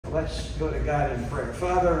Let's go to God in prayer.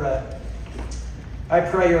 Father, I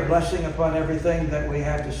pray your blessing upon everything that we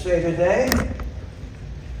have to say today.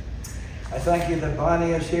 I thank you that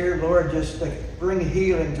Bonnie is here. Lord, just bring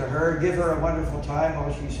healing to her. Give her a wonderful time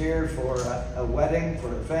while she's here for a wedding for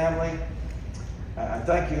her family. I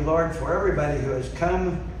thank you, Lord, for everybody who has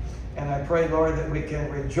come. And I pray, Lord, that we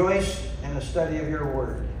can rejoice in the study of your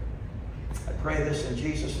word. I pray this in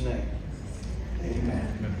Jesus' name.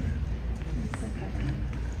 Amen.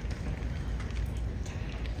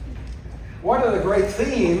 One of the great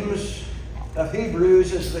themes of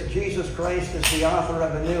Hebrews is that Jesus Christ is the author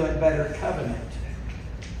of a new and better covenant.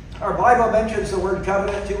 Our Bible mentions the word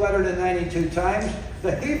covenant 292 times.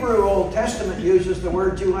 The Hebrew Old Testament uses the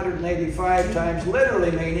word 285 times, literally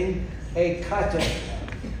meaning a cutting.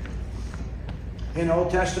 In Old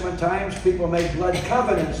Testament times, people made blood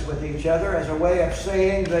covenants with each other as a way of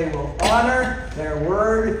saying they will honor their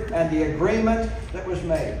word and the agreement that was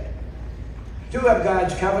made. Two of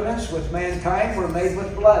God's covenants with mankind were made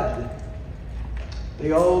with blood.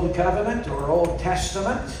 The Old Covenant or Old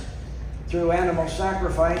Testament through animal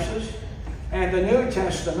sacrifices, and the New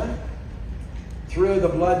Testament through the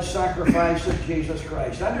blood sacrifice of Jesus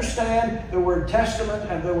Christ. Understand, the word testament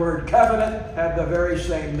and the word covenant have the very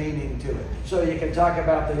same meaning to it. So you can talk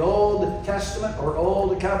about the Old Testament or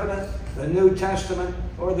Old Covenant, the New Testament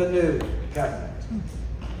or the New Covenant.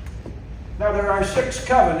 Now there are 6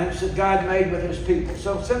 covenants that God made with his people.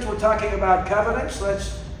 So since we're talking about covenants,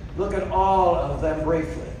 let's look at all of them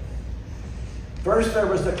briefly. First, there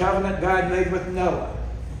was the covenant God made with Noah,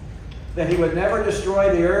 that he would never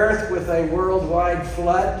destroy the earth with a worldwide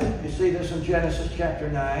flood. You see this in Genesis chapter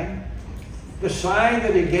 9. The sign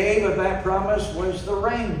that he gave of that promise was the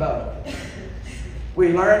rainbow.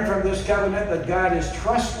 We learn from this covenant that God is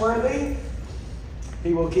trustworthy.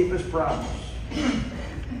 He will keep his promise.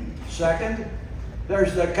 Second,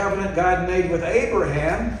 there's the covenant God made with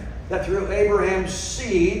Abraham, that through Abraham's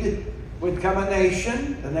seed would come a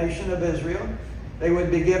nation, the nation of Israel. They would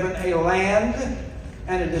be given a land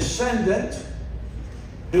and a descendant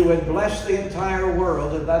who would bless the entire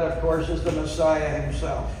world, and that, of course, is the Messiah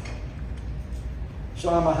himself.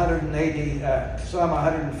 Psalm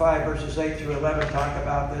 105, verses 8 through 11 talk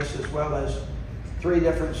about this, as well as 3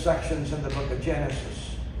 different sections in the book of Genesis.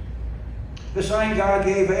 The sign God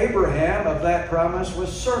gave Abraham of that promise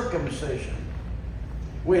was circumcision.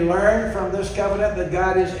 We learn from this covenant that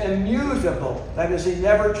God is immutable. That is, he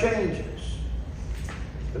never changes.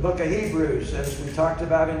 The book of Hebrews, as we talked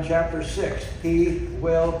about in chapter 6, he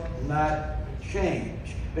will not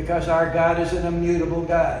change because our God is an immutable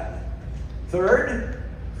God. Third,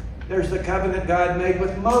 there's the covenant God made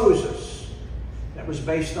with Moses that was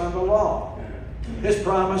based on the law. His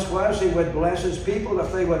promise was he would bless his people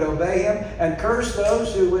if they would obey him and curse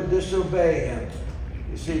those who would disobey him.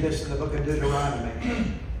 You see this in the book of Deuteronomy.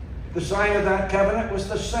 The sign of that covenant was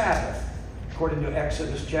the Sabbath, according to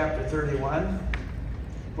Exodus chapter 31.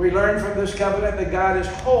 We learn from this covenant that God is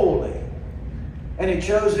holy, and he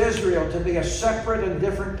chose Israel to be a separate and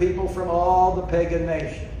different people from all the pagan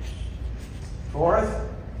nations. Fourth,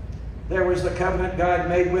 there was the covenant God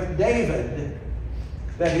made with David,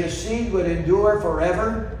 that his seed would endure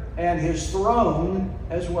forever and his throne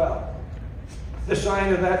as well. The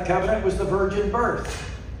sign of that covenant was the virgin birth.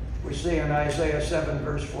 We see in Isaiah 7,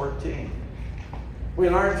 verse 14. We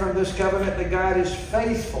learn from this covenant that God is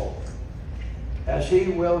faithful, as he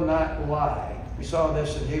will not lie. We saw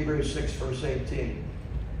this in Hebrews 6, verse 18.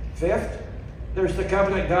 Fifth, there's the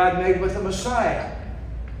covenant God made with the Messiah,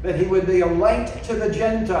 that he would be a light to the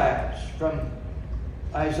Gentiles, from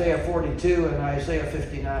Isaiah 42 and Isaiah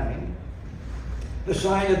 59. The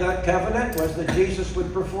sign of that covenant was that Jesus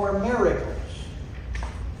would perform miracles.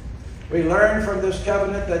 We learn from this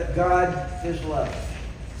covenant that God is love.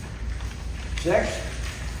 Sixth,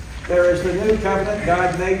 there is the new covenant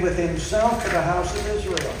God made with himself for the house of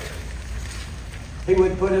Israel. He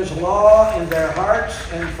would put his law in their hearts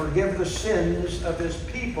and forgive the sins of his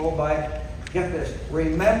people by, get this,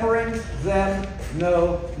 remembering them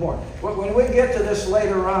no more. When we get to this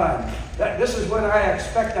later on, this is when I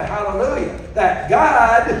expect a hallelujah. That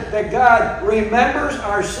God remembers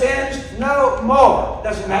our sins no more.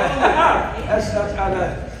 Doesn't that?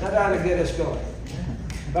 That ought to get us going.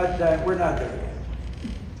 But we're not there yet.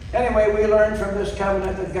 Anyway, we learn from this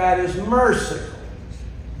covenant that God is merciful.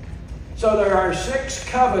 So there are 6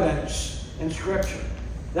 covenants in Scripture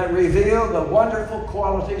that reveal the wonderful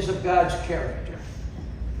qualities of God's character.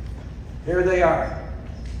 Here they are.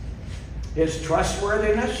 His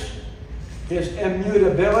trustworthiness, his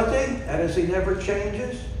immutability, that is, he never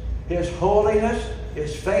changes, his holiness,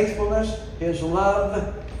 his faithfulness, his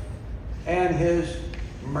love, and his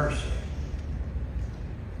mercy.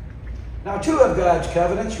 Now, 2 of God's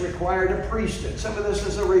covenants required a priesthood. Some of this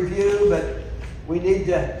is a review, but we need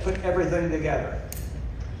to put everything together.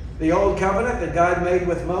 The old covenant that God made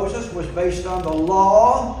with Moses was based on the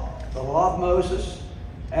law of Moses,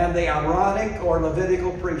 and the Aaronic or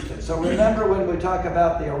Levitical priesthood. So remember, when we talk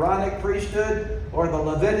about the Aaronic priesthood or the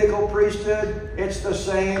Levitical priesthood, it's the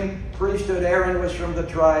same priesthood. Aaron was from the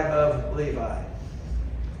tribe of Levi.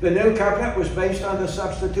 The new covenant was based on the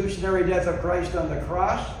substitutionary death of Christ on the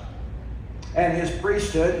cross, and his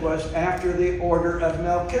priesthood was after the order of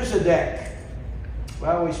Melchizedek.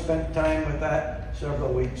 Well, we spent time with that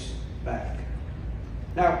several weeks back.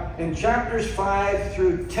 Now, in chapters 5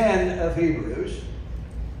 through 10 of Hebrews,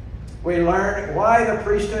 we learn why the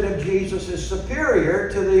priesthood of Jesus is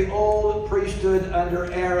superior to the old priesthood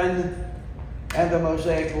under Aaron and the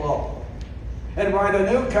Mosaic law, and why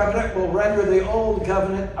the new covenant will render the old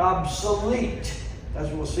covenant obsolete, as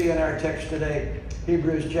we'll see in our text today,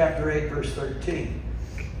 Hebrews chapter 8, verse 13.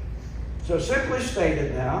 So simply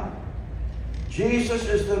stated now, Jesus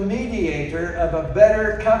is the mediator of a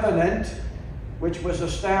better covenant, which was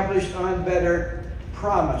established on better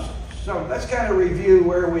promises. So let's kind of review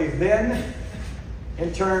where we've been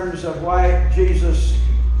in terms of why Jesus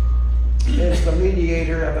is the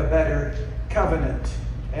mediator of a better covenant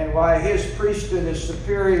and why his priesthood is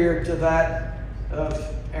superior to that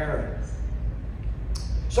of Aaron.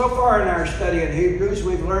 So far in our study in Hebrews,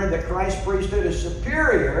 we've learned that Christ's priesthood is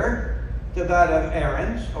superior to that of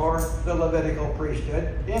Aaron's or the Levitical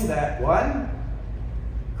priesthood in that, 1,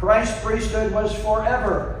 Christ's priesthood was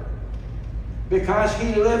forever, because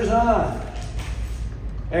he lives on.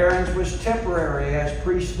 Aaron's was temporary as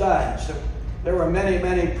priests died. So there were many,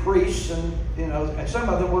 many priests, and some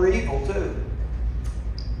of them were evil too.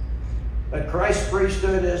 But Christ's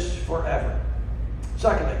priesthood is forever.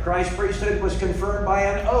 Secondly, Christ's priesthood was confirmed by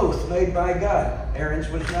an oath made by God. Aaron's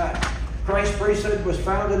was not. Christ's priesthood was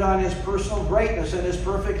founded on his personal greatness and his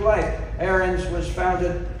perfect life. Aaron's was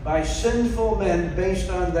founded by sinful men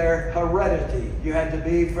based on their heredity. You had to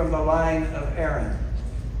be from the line of Aaron.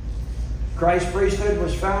 Christ's priesthood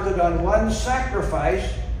was founded on one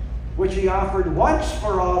sacrifice, which he offered once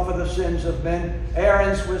for all for the sins of men.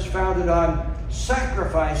 Aaron's was founded on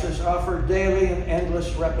sacrifices offered daily in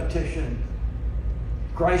endless repetition.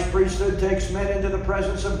 Christ's priesthood takes men into the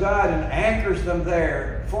presence of God and anchors them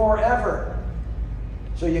there forever.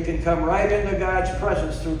 So you can come right into God's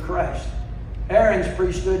presence through Christ. Aaron's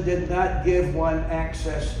priesthood did not give one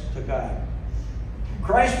access to God.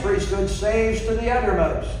 Christ's priesthood saves to the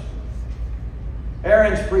uttermost.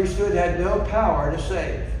 Aaron's priesthood had no power to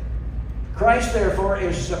save. Christ, therefore,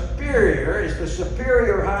 is the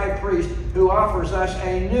superior high priest who offers us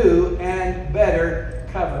a new and better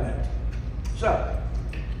covenant. So,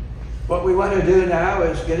 what we want to do now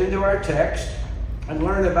is get into our text and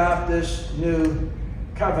learn about this new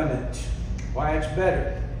covenant, why it's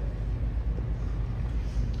better.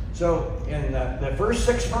 So, in the first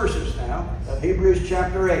 6 verses now of Hebrews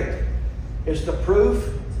chapter 8 is the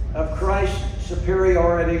proof of Christ's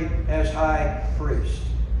superiority as high priest.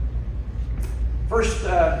 First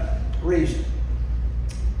reason,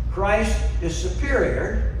 Christ is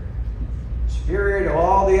superior to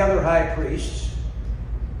all the other high priests,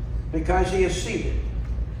 because he is seated.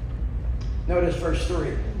 Notice verse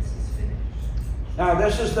 3. Now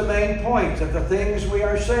this is the main point of the things we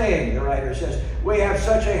are saying, the writer says. We have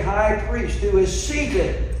such a high priest who is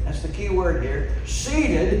seated, that's the key word here,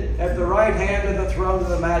 seated at the right hand of the throne of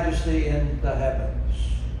the majesty in the heavens.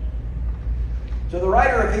 So the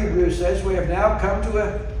writer of Hebrews says we have now come to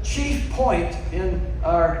a chief point in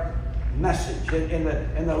our message, in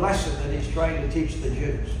the lesson that he's trying to teach the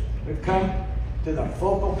Jews. We've come to the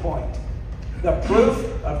focal point. The proof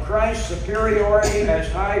of Christ's superiority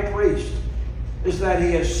as high priest is that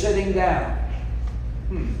he is sitting down.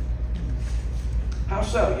 How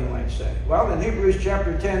so, you might say? Well, in Hebrews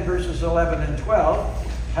chapter 10, verses 11 and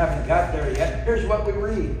 12, haven't got there yet, here's what we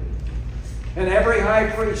read. And every high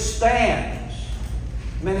priest stands,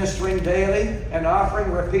 ministering daily and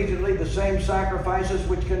offering repeatedly the same sacrifices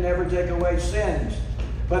which can never take away sins.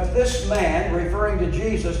 But this man, referring to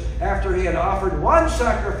Jesus, after he had offered one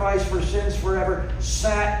sacrifice for sins forever,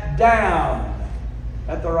 sat down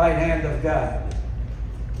at the right hand of God.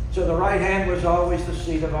 So the right hand was always the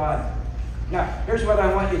seat of honor. Now, here's what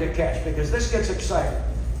I want you to catch, because this gets exciting.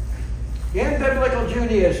 In biblical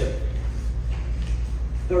Judaism,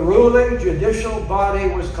 the ruling judicial body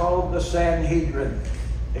was called the Sanhedrin.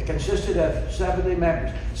 It consisted of 70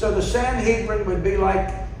 members. So the Sanhedrin would be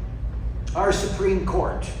like our Supreme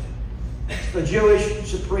Court, the Jewish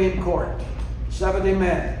Supreme Court, 70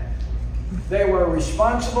 men. They were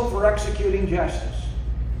responsible for executing justice.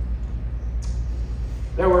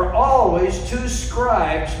 There were always two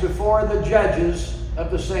scribes before the judges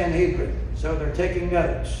of the Sanhedrin. So they're taking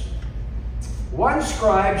notes. One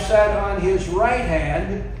scribe sat on his right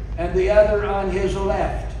hand and the other on his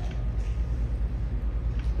left.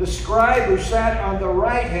 The scribe who sat on the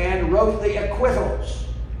right hand wrote the acquittals,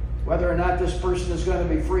 whether or not this person is going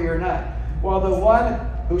to be free or not, while the one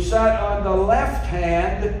who sat on the left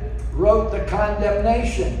hand wrote the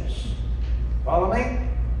condemnations. Follow me?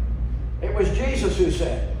 It was Jesus who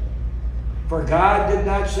said, "For God did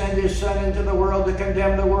not send his Son into the world to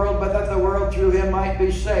condemn the world, but that the world through him might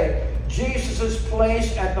be saved." Jesus'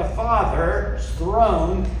 place at the Father's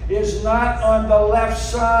throne is not on the left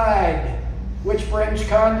side, which brings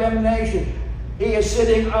condemnation. He is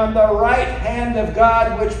sitting on the right hand of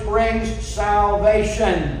God, which brings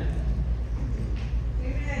salvation.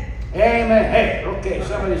 Amen. Amen. Hey, okay,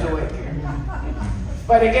 somebody's awake here.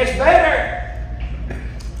 But it gets better,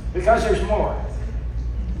 because there's more.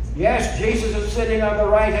 Yes, Jesus is sitting on the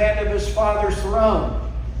right hand of his Father's throne.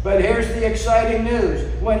 But here's the exciting news.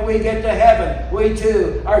 When we get to heaven, we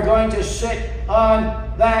too are going to sit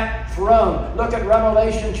on that throne. Look at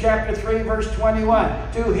Revelation chapter 3, verse 21.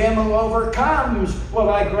 "To him who overcomes will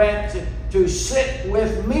I grant to sit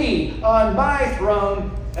with me on my throne,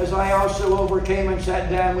 as I also overcame and sat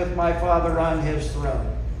down with my Father on his throne."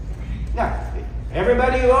 Now,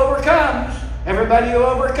 everybody who overcomes,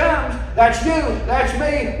 that's you, that's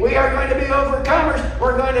me. We are going to be overcomers.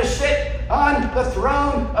 We're going to sit on the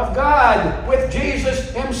throne of God with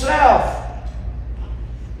Jesus himself.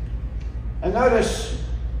 And notice,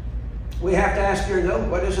 we have to ask here, though,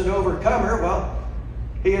 what is an overcomer? Well,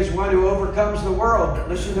 he is one who overcomes the world.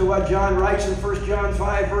 Listen to what John writes in 1 John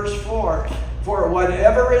 5, verse 4. "For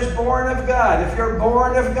whatever is born of God," if you're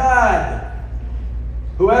born of God,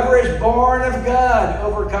 whoever is born of God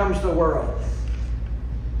overcomes the world.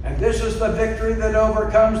 And this is the victory that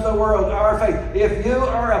overcomes the world, our faith. If you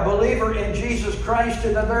are a believer in Jesus Christ to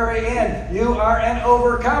the very end, you are an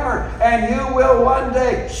overcomer. And you will one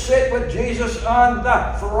day sit with Jesus on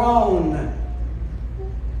the throne.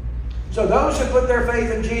 So those who put their faith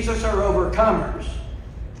in Jesus are overcomers.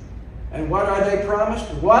 And what are they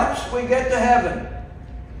promised? Once we get to heaven,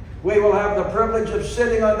 we will have the privilege of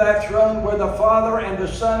sitting on that throne where the Father and the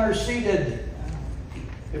Son are seated.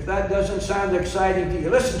 If that doesn't sound exciting to you,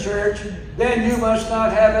 listen, church, then you must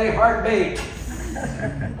not have a heartbeat.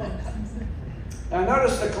 Now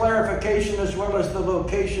notice the clarification as well as the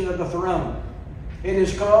location of the throne. It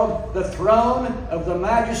is called the throne of the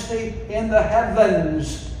majesty in the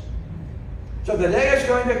heavens. So the day is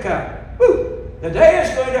going to come. The day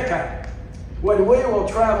is going to come when we will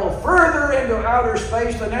travel further into outer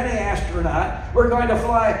space than any astronaut. We're going to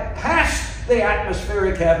fly past the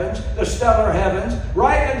atmospheric heavens, the stellar heavens,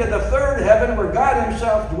 right into the third heaven where God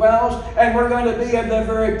himself dwells, and we're going to be in the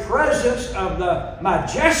very presence of the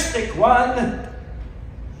majestic one,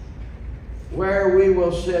 where we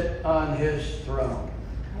will sit on his throne.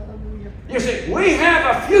 Hallelujah. You see, we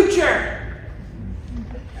have a future.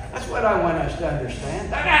 That's what I want us to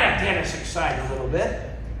understand. I got to get us excited a little bit.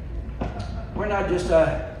 We're not just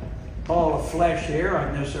a ball of flesh here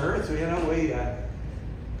on this earth. You know, we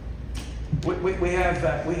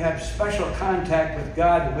have special contact with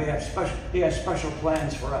God, and he has special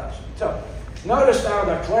plans for us. So notice now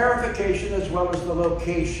the clarification as well as the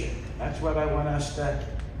location. That's what I want us to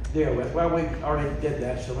deal with. Well, we already did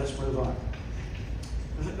that, so let's move on.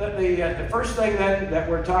 The first thing that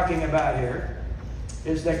we're talking about here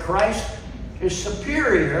is that Christ is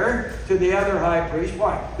superior to the other high priest.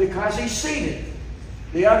 Why? Because he's seated.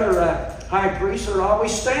 The other high priests are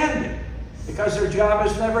always standing because their job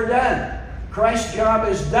is never done. Christ's job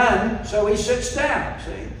is done, so he sits down.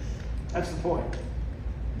 See? That's the point.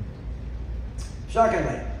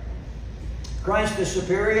 Secondly, Christ is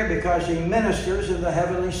superior because he ministers in the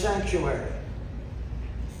heavenly sanctuary.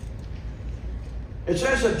 It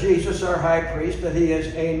says of Jesus, our high priest, that he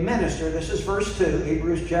is a minister. This is verse 2,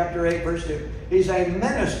 Hebrews chapter 8, verse 2. He's a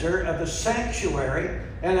minister of the sanctuary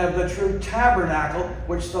and of the true tabernacle,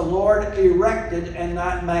 which the Lord erected and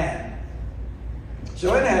not man.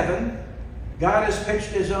 So in heaven, God has pitched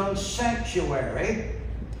his own sanctuary,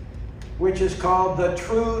 which is called the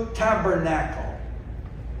true tabernacle.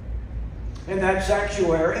 In that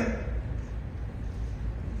sanctuary,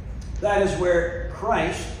 that is where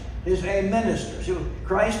Christ is a minister. So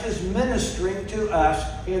Christ is ministering to us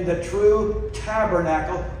in the true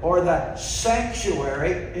tabernacle or the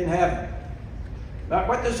sanctuary in heaven. Now,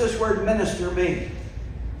 what does this word minister mean?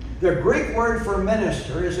 The Greek word for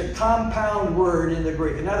minister is a compound word in the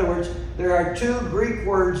Greek. In other words, there are two Greek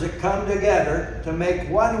words that come together to make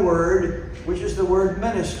one word, which is the word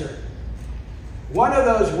minister. One of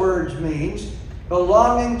those words means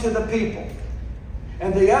belonging to the people,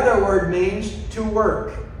 and the other word means to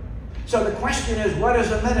work. So the question is, what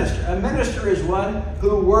is a minister? A minister is one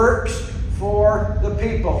who works for the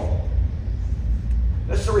people.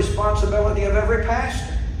 That's the responsibility of every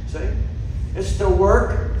pastor, see? It's to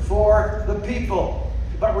work for the people.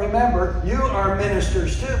 But remember, you are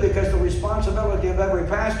ministers too, because the responsibility of every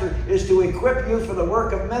pastor is to equip you for the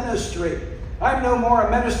work of ministry. I'm no more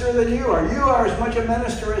a minister than you are. You are as much a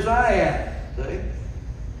minister as I am. See?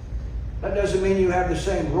 That doesn't mean you have the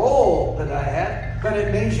same role that I have, but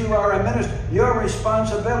it means you are a minister. Your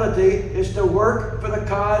responsibility is to work for the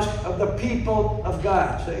cause of the people of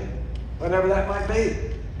God. See? Whatever that might be.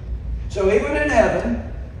 So even in heaven,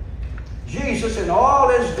 Jesus, in all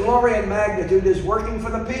his glory and magnitude, is working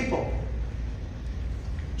for the people.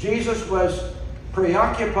 Jesus was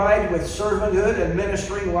preoccupied with servanthood and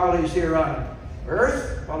ministering while he's here on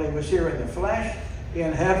earth, while he was here in the flesh.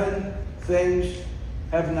 In heaven, things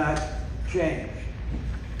have not changed.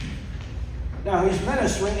 Now, he's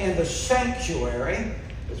ministering in the sanctuary,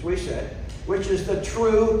 as we said, which is the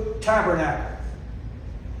true tabernacle.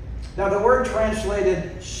 Now, the word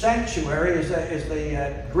translated sanctuary is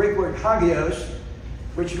the Greek word hagios,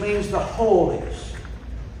 which means the holies.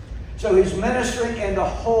 So he's ministering in the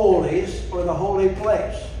holies, or the holy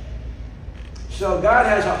place. So God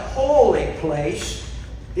has a holy place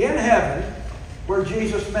in heaven where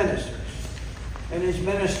Jesus ministers. And he's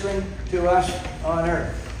ministering to us on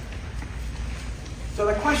earth. So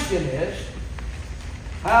the question is,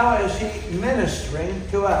 how is he ministering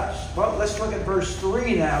to us? Well, let's look at verse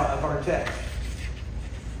 3 now of our text.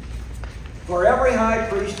 For every high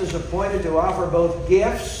priest is appointed to offer both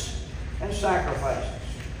gifts and sacrifices.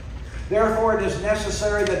 Therefore, it is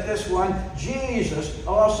necessary that this one, Jesus,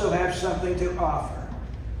 also have something to offer.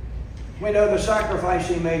 We know the sacrifice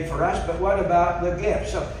he made for us, but what about the gift?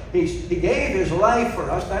 So he gave his life for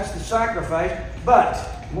us, that's the sacrifice, but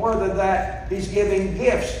more than that, he's giving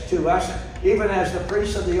gifts to us, even as the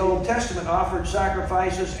priests of the Old Testament offered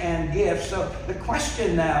sacrifices and gifts. So the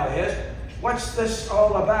question now is, what's this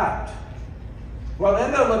all about? Well,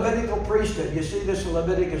 in the Levitical priesthood, you see this in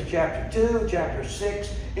Leviticus chapter 2, chapter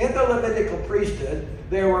 6. In the Levitical priesthood,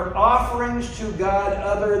 there were offerings to God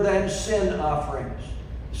other than sin offerings.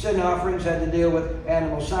 Sin offerings had to deal with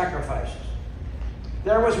animal sacrifices.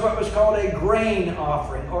 There was what was called a grain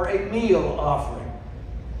offering or a meal offering.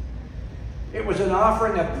 It was an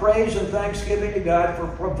offering of praise and thanksgiving to God for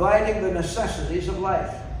providing the necessities of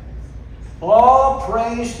life. All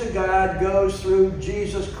praise to God goes through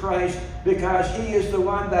Jesus Christ because he is the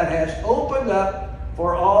one that has opened up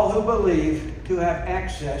for all who believe to have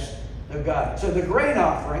access to God. So the grain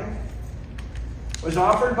offering was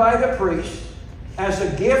offered by the priest as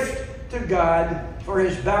a gift to God for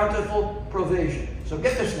his bountiful provision. So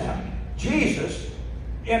get this now. Jesus,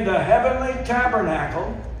 in the heavenly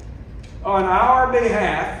tabernacle, on our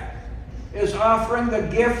behalf, is offering the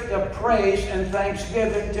gift of praise and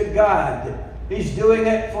thanksgiving to God. He's doing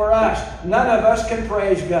it for us. None of us can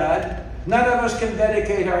praise God. None of us can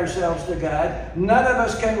dedicate ourselves to God. None of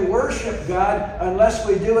us can worship God unless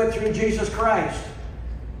we do it through Jesus Christ.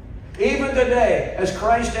 Even today, as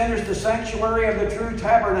Christ enters the sanctuary of the true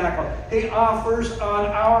tabernacle, he offers on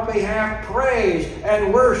our behalf praise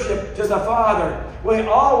and worship to the Father. We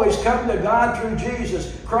always come to God through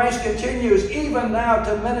Jesus. Christ continues even now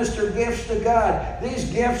to minister gifts to God. These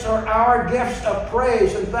gifts are our gifts of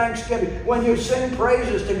praise and thanksgiving. When you sing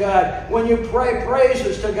praises to God, when you pray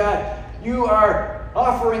praises to God, you are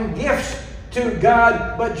offering gifts to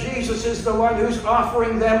God, but Jesus is the one who's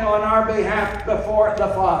offering them on our behalf before the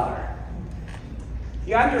Father.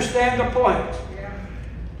 You understand the point? Yeah.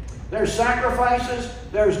 There's sacrifices,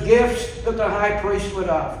 there's gifts that the high priest would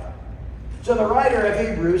offer. So the writer of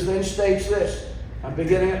Hebrews then states this. I'm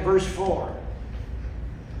beginning at verse 4.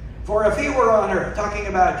 For if he were on earth, talking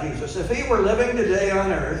about Jesus, if he were living today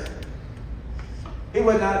on earth, he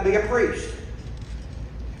would not be a priest.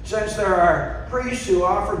 Since there are priests who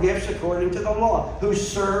offer gifts according to the law, who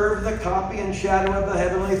serve the copy and shadow of the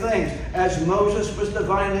heavenly things, as Moses was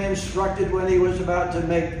divinely instructed when he was about to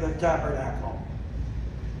make the tabernacle.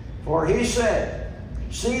 For he said,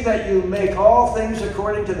 see that you make all things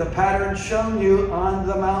according to the pattern shown you on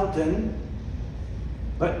the mountain.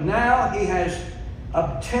 But now he has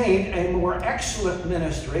obtained a more excellent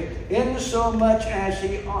ministry, insomuch as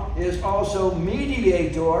he is also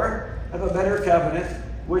mediator of a better covenant,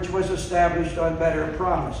 which was established on better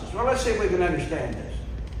promises. Well, let's see if we can understand this.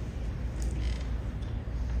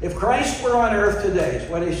 If Christ were on earth today, is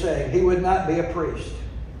what he's saying, he would not be a priest.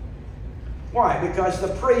 Why? Because the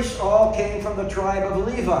priests all came from the tribe of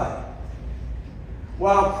Levi,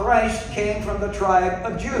 while Christ came from the tribe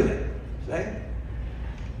of Judah. See?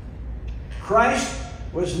 Christ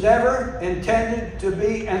was never intended to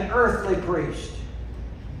be an earthly priest,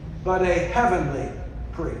 but a heavenly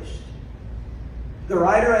priest. The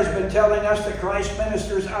writer has been telling us that Christ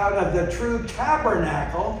ministers out of the true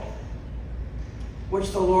tabernacle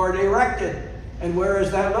which the Lord erected. And where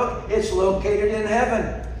is that located? It's located in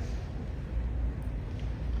heaven.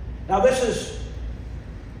 Now this is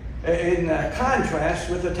in contrast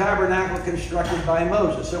with the tabernacle constructed by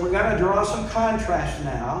Moses. So we're going to draw some contrast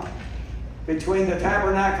now between the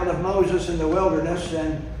tabernacle of Moses in the wilderness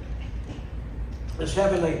and this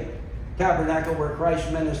heavenly tabernacle where Christ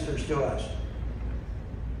ministers to us.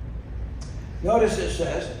 Notice it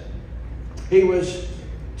says, he was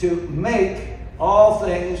to make all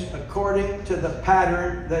things according to the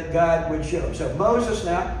pattern that God would show. So Moses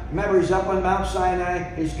now, remember he's up on Mount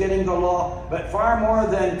Sinai, he's getting the law, but far more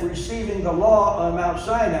than receiving the law on Mount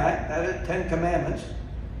Sinai, that is 10 Commandments,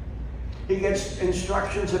 he gets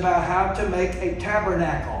instructions about how to make a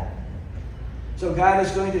tabernacle. So God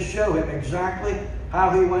is going to show him exactly how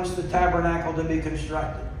he wants the tabernacle to be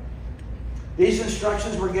constructed. These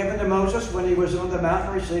instructions were given to Moses when he was on the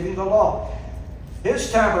mountain receiving the law.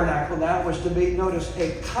 His tabernacle now was to be, notice,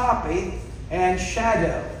 a copy and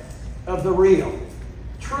shadow of the real,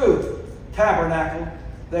 true tabernacle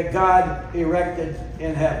that God erected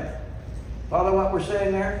in heaven. Follow what we're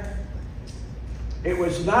saying there? It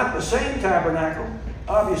was not the same tabernacle,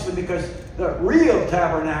 obviously, because the real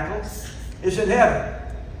tabernacle is in heaven.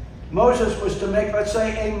 Moses was to make, let's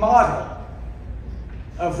say, a model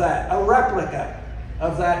of that, a replica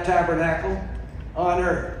of that tabernacle on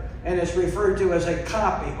earth. And it's referred to as a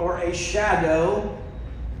copy or a shadow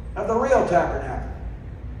of the real tabernacle.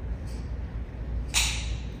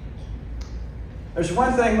 There's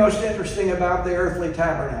one thing most interesting about the earthly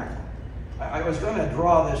tabernacle. I was going to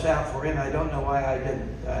draw this out for you, and I don't know why I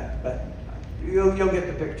didn't, but you'll get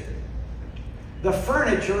the picture. The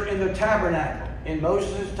furniture in the tabernacle, in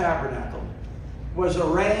Moses' tabernacle, was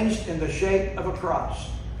arranged in the shape of a cross.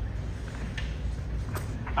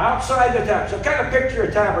 Outside the tabernacle. So kind of picture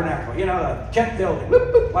a tabernacle, you know, a tent building,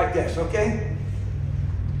 whoop, whoop, like this, okay?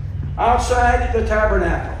 Outside the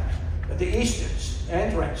tabernacle, at the east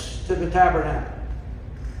entrance to the tabernacle,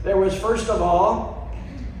 there was first of all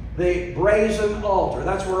the brazen altar.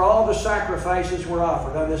 That's where all the sacrifices were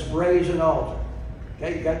offered, on this brazen altar.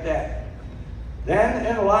 Okay, you got that. Then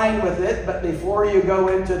in line with it, but before you go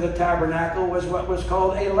into the tabernacle, was what was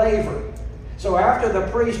called a laver. So after the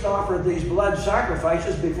priest offered these blood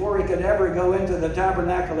sacrifices, before he could ever go into the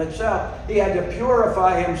tabernacle itself, he had to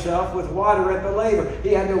purify himself with water at the laver. He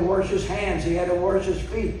had to wash his hands. He had to wash his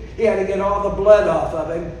feet. He had to get all the blood off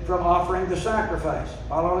of him from offering the sacrifice.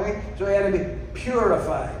 Follow me? So he had to be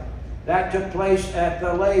purified. That took place at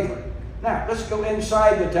the laver. Now, let's go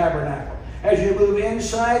inside the tabernacle. As you move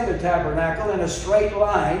inside the tabernacle in a straight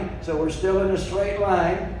line, so we're still in a straight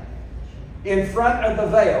line, in front of the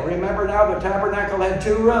veil. Remember now, the tabernacle had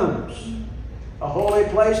two rooms. A holy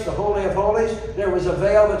place, the Holy of Holies. There was a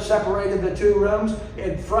veil that separated the two rooms.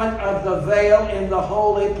 In front of the veil in the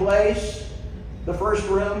holy place, the first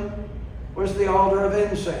room, was the altar of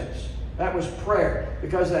incense. That was prayer,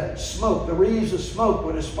 because that smoke, the wreaths of smoke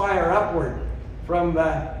would aspire upward from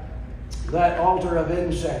that altar of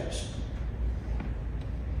incense.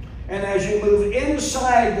 And as you move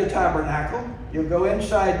inside the tabernacle, you go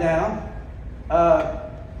inside now,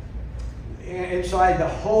 inside the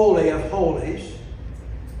Holy of Holies.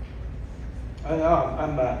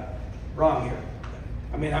 I'm wrong here.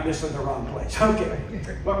 I mean, I'm just in the wrong place. Okay.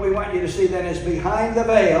 What we want you to see then is behind the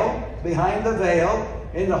veil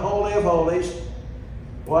in the Holy of Holies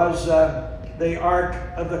was the Ark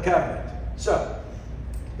of the Covenant. So,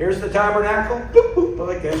 here's the tabernacle. Boop, boop,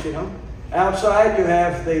 like this, you know. Outside you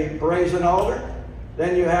have the brazen altar.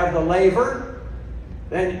 Then you have the laver.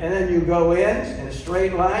 And then you go in a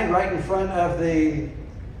straight line right in front of the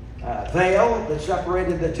veil that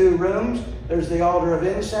separated the two rooms. There's the altar of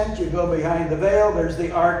incense. You go behind the veil. There's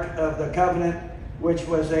the Ark of the Covenant, which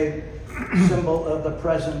was a symbol of the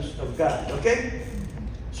presence of God. Okay?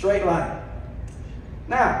 Straight line.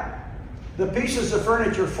 Now, the pieces of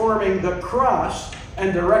furniture forming the cross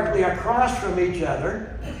and directly across from each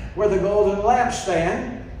other were the golden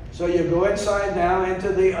lampstand. So you go inside now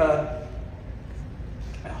into the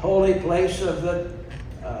holy place of the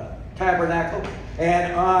tabernacle,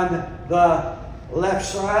 and on the left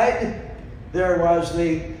side there was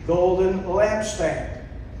the golden lampstand.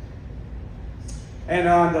 And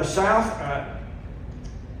on the south,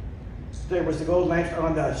 there was the gold lamp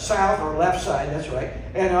on the south or left side, that's right.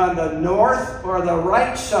 And on the north or the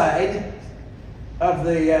right side of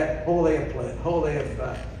the holy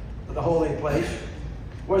place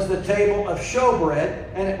was the table of showbread,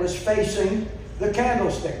 and it was facing the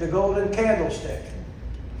candlestick, the golden candlestick.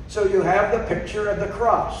 So you have the picture of the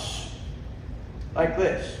cross, like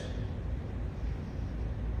this.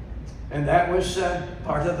 And that was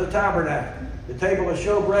part of the tabernacle. The table of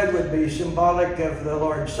showbread would be symbolic of the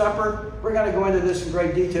Lord's Supper. We're going to go into this in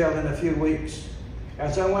great detail in a few weeks,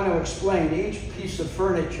 as I want to explain each piece of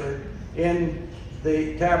furniture in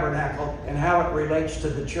the tabernacle and how it relates to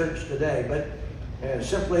the church today. But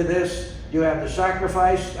simply this, you have the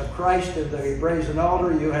sacrifice of Christ at the brazen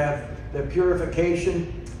altar. You have the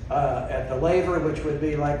purification at the laver, which would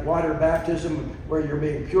be like water baptism, where you're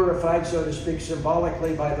being purified, so to speak,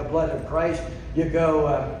 symbolically by the blood of Christ. You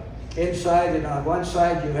go inside, and on one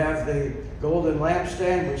side you have the golden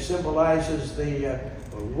lampstand, which symbolizes the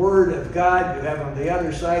Word of God. You have on the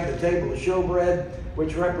other side the table of showbread,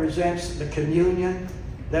 which represents the communion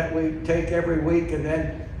that we take every week. And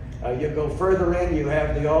then you go further in, you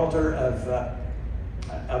have the altar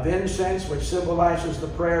of incense, which symbolizes the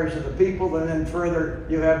prayers of the people. And then further,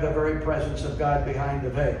 you have the very presence of God behind the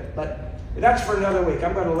veil. But that's for another week.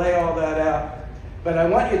 I'm going to lay all that out. But I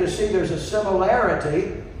want you to see there's a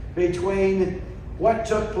similarity between what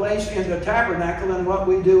took place in the tabernacle and what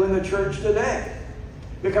we do in the church today.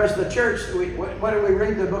 Because the church, when we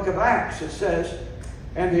read the book of Acts, it says,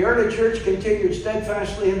 and the early church continued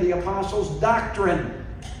steadfastly in the apostles' doctrine.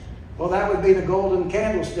 Well, that would be the golden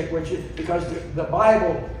candlestick, because the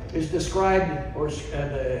Bible is described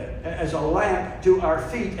as a lamp to our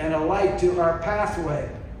feet and a light to our pathway.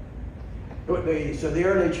 So the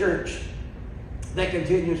early church, they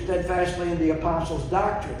continued steadfastly in the apostles'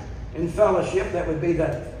 doctrine. In fellowship, that would be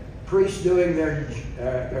the priests doing their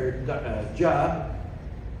job.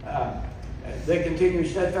 They continued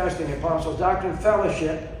steadfastly in the apostles' doctrine,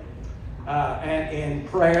 fellowship, and in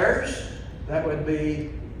prayers, that would be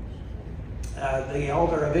the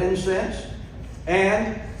altar of incense,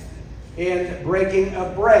 and in breaking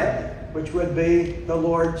of bread, which would be the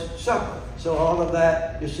Lord's Supper. So all of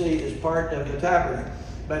that, you see, is part of the tabernacle.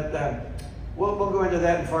 But we'll go into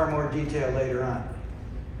that in far more detail later on.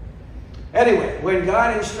 Anyway, when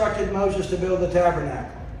God instructed Moses to build the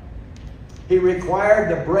tabernacle, he required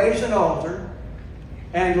the brazen altar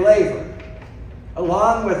and laver,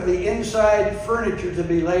 along with the inside furniture, to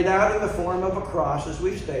be laid out in the form of a cross, as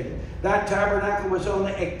we've stated. That tabernacle was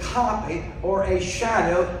only a copy or a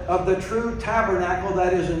shadow of the true tabernacle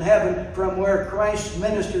that is in heaven, from where Christ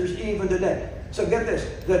ministers even today. So get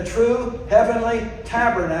this, the true heavenly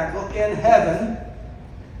tabernacle in heaven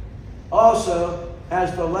also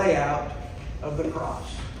has the layout of the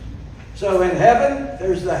cross. So in heaven,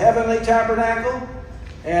 there's the heavenly tabernacle,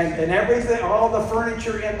 and everything, all the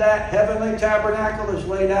furniture in that heavenly tabernacle is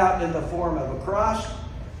laid out in the form of a cross,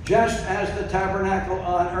 just as the tabernacle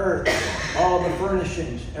on earth, all the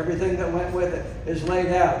furnishings, everything that went with it, is laid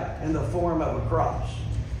out in the form of a cross.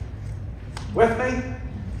 With me?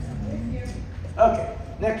 Okay,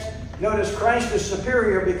 next, notice Christ is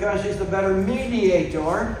superior because he's the better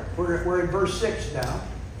mediator. We're in verse 6 now.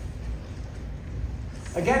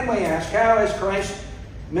 Again, we ask, how is Christ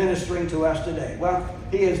ministering to us today? Well,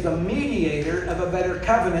 he is the mediator of a better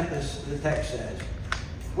covenant, the text says,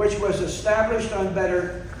 which was established on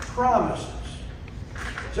better promises.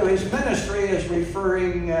 So his ministry is being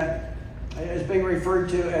referred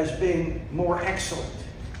to as being more excellent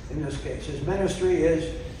in this case. His ministry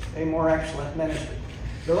is a more excellent ministry.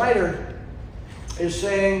 The writer is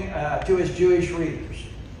saying to his Jewish readers,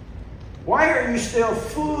 why are you still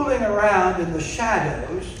fooling around in the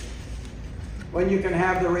shadows when you can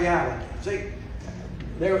have the reality? See,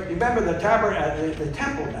 remember the temple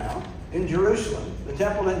now in Jerusalem. The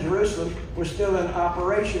temple in Jerusalem was still in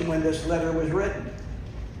operation when this letter was written.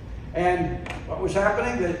 And what was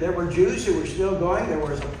happening? There were Jews who were still going. There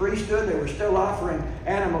was a priesthood. They were still offering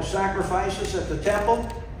animal sacrifices at the temple.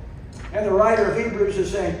 And the writer of Hebrews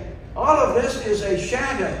is saying, all of this is a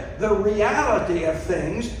shadow. The reality of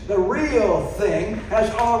things, the real thing, has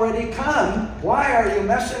already come. Why are you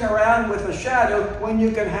messing around with the shadow when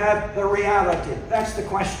you can have the reality? That's the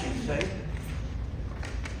question, see?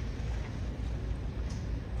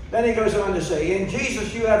 Then he goes on to say, in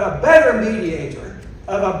Jesus you have a better mediator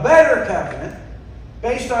of a better covenant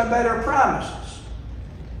based on better promises.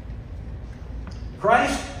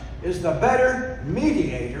 Christ is the better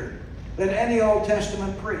mediator than any Old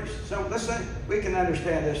Testament priest. So listen, we can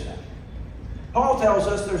understand this now. Paul tells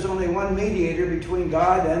us there's only one mediator between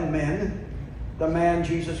God and men, the man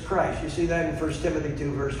Jesus Christ. You see that in 1 Timothy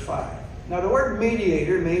 2, verse 5. Now, the word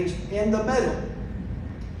mediator means in the middle.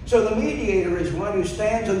 So the mediator is one who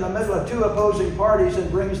stands in the middle of two opposing parties and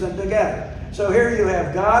brings them together. So here you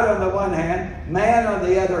have God on the one hand, man on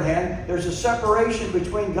the other hand. There's a separation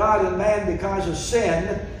between God and man because of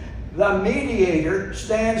sin. The mediator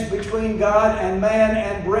stands between God and man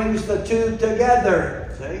and brings the two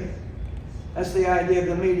together. See? That's the idea of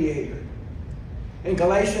the mediator. In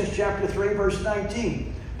Galatians chapter 3, verse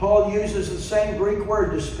 19, Paul uses the same Greek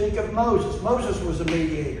word to speak of Moses. Moses was a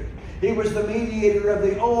mediator. He was the mediator of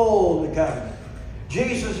the old covenant.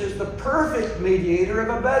 Jesus is the perfect mediator of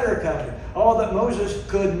a better covenant. All that Moses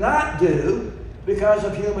could not do because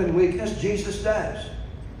of human weakness, Jesus does.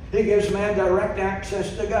 He gives man direct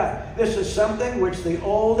access to God. This is something which the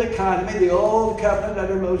old economy, the old covenant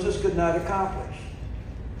under Moses could not accomplish.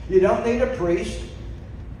 You don't need a priest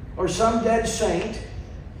or some dead saint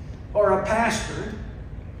or a pastor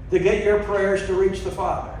to get your prayers to reach the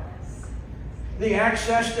Father. The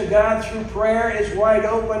access to God through prayer is wide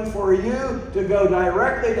open for you to go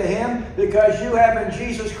directly to Him because you have in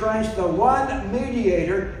Jesus Christ the one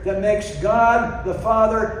mediator that makes God the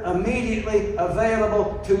Father immediately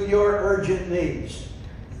available to your urgent needs.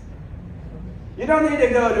 You don't need to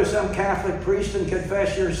go to some Catholic priest and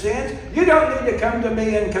confess your sins. You don't need to come to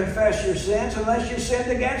me and confess your sins unless you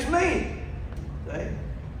sinned against me. See?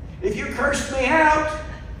 If you cursed me out,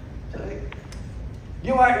 see?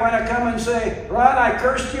 You might want to come and say, Ron, I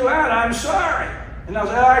cursed you out. I'm sorry. And I'll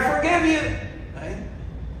say, oh, I forgive you. Right?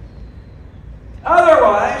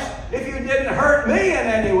 Otherwise, if you didn't hurt me in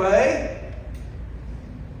any way,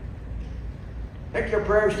 take your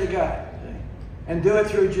prayers to God. See? And do it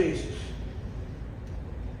through Jesus.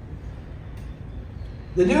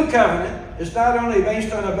 The new covenant is not only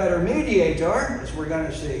based on a better mediator, as we're going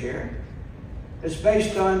to see here, it's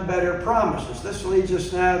based on better promises. This leads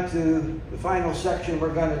us now to the final section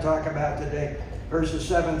we're going to talk about today, verses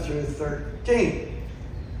 7 through 13.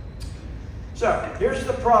 So, here's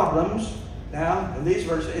the problems now in these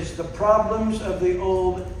verses. It's the problems of the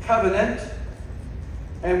old covenant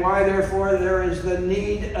and why, therefore, there is the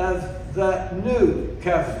need of the new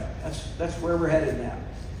covenant. That's where we're headed now.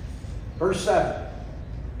 Verse 7.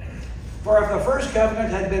 For if the first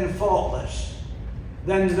covenant had been faultless,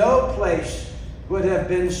 then no place would have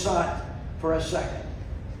been sought for a second.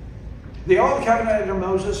 The old covenant under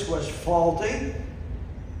Moses was faulty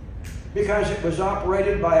because it was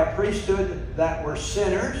operated by a priesthood that were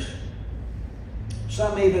sinners,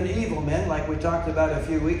 some even evil men, like we talked about a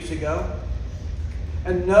few weeks ago.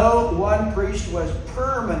 And no one priest was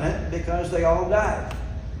permanent because they all died.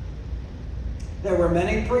 There were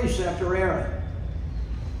many priests after Aaron.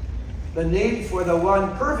 The need for the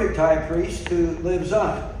one perfect high priest who lives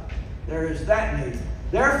on. There is that need.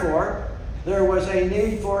 Therefore, there was a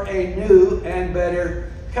need for a new and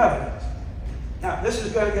better covenant. Now, this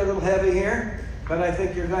is going to get a little heavy here, but I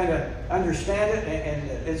think you're going to understand it,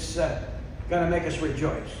 and it's going to make us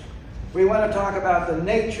rejoice. We want to talk about the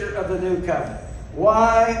nature of the new covenant.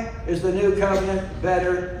 Why is the new covenant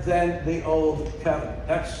better than the old covenant?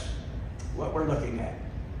 That's what we're looking at.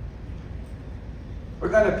 We're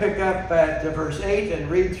going to pick up at verse 8 and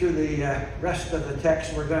read through the rest of the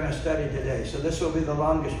text we're going to study today. So this will be the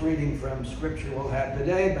longest reading from Scripture we'll have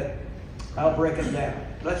today, but I'll break it down.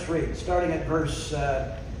 Let's read, starting at verse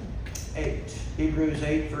 8. Hebrews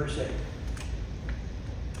 8, verse 8.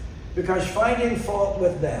 Because finding fault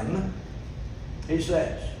with them, he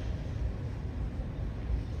says,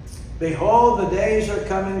 Behold, the days are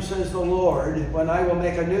coming, says the Lord, when I will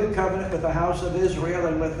make a new covenant with the house of Israel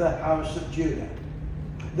and with the house of Judah.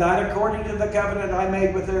 Not according to the covenant I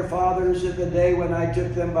made with their fathers in the day when I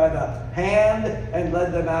took them by the hand and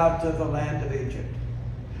led them out of the land of Egypt.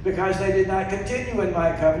 Because they did not continue in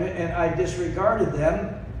my covenant, and I disregarded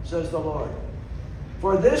them, says the Lord.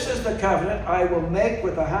 For this is the covenant I will make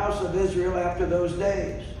with the house of Israel after those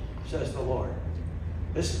days, says the Lord.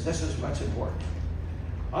 This is what's important.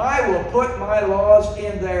 I will put my laws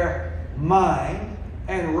in their mind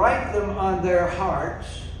and write them on their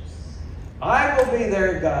hearts. I will be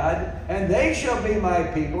their God, and they shall be my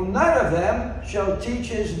people. None of them shall teach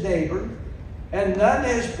his neighbor, and none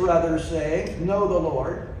his brother, saying, Know the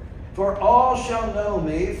Lord. For all shall know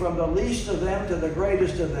me, from the least of them to the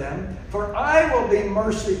greatest of them. For I will be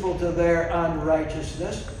merciful to their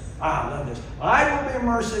unrighteousness. I love this. I will be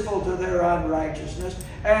merciful to their unrighteousness,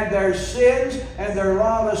 and their sins and their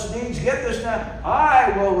lawless deeds. Get this now.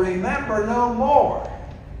 I will remember no more.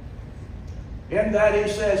 In that he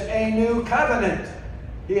says, a new covenant.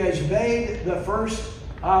 He has made the first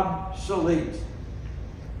obsolete.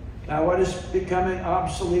 Now what is becoming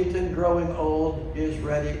obsolete and growing old is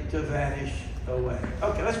ready to vanish away.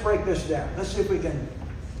 Okay, let's break this down. Let's see if we can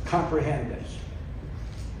comprehend this.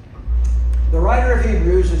 The writer of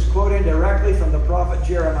Hebrews is quoting directly from the prophet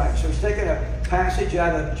Jeremiah. So he's taken a passage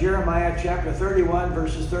out of Jeremiah chapter 31,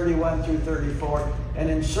 verses 31 through 34, and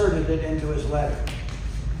inserted it into his letter.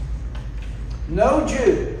 No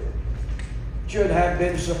Jew should have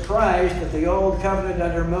been surprised that the old covenant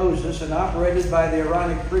under Moses and operated by the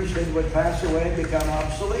Aaronic priesthood would pass away and become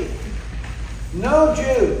obsolete. No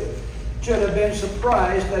Jew should have been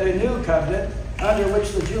surprised that a new covenant under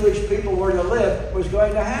which the Jewish people were to live was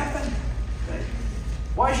going to happen.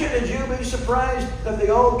 Why should a Jew be surprised that the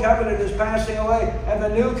old covenant is passing away and the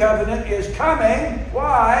new covenant is coming?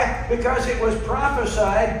 Why? Because it was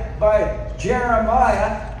prophesied by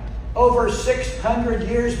Jeremiah over 600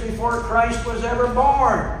 years before Christ was ever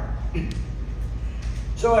born.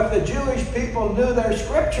 So if the Jewish people knew their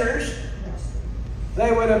scriptures,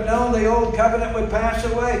 they would have known the old covenant would pass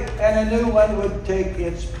away and a new one would take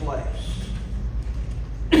its place.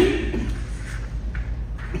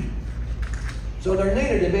 So there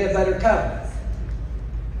needed to be a better covenant.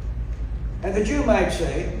 And the Jew might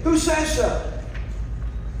say, who says so?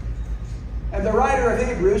 And the writer of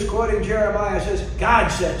Hebrews, quoting Jeremiah, says, God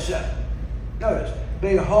said so. Notice,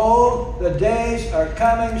 behold, the days are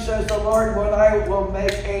coming, says the Lord, when I will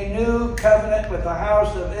make a new covenant with the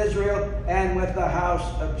house of Israel and with the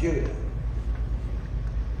house of Judah.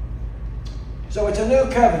 So it's a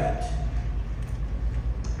new covenant.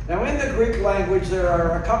 Now in the Greek language, there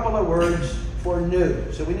are a couple of words for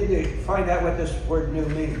new. So we need to find out what this word new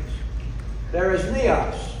means. There is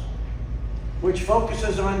neos, which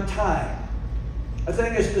focuses on time. A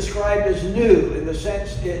thing is described as new in the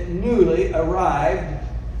sense it newly arrived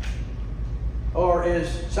or is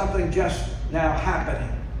something just now happening.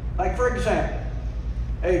 Like for example,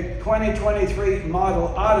 a 2023 model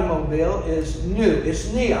automobile is new. It's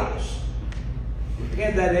neos,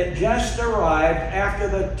 in that it just arrived after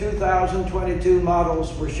the 2022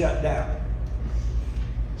 models were shut down.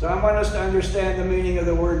 So I want us to understand the meaning of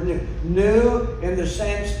the word new. New in the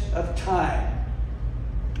sense of time.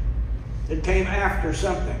 It came after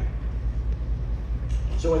something.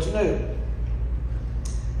 So it's new.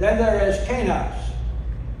 Then there is kainos,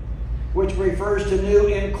 which refers to new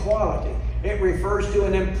in quality. It refers to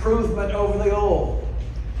an improvement over the old.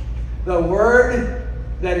 The word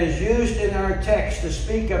that is used in our text to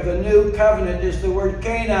speak of the new covenant is the word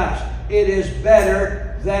kainos. It is better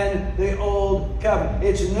than the old covenant.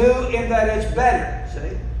 It's new in that it's better.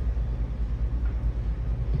 See?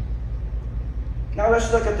 Now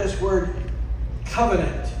let's look at this word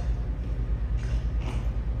covenant.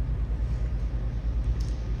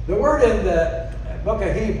 The word in the book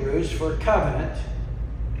of Hebrews for covenant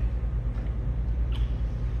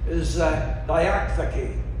is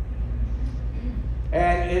diatheke.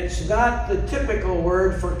 And it's not the typical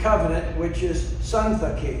word for covenant, which is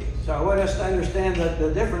syntheke. So I want us to understand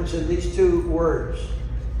the difference in these two words.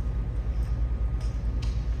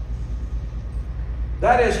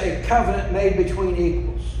 That is a covenant made between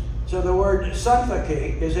equals. So the word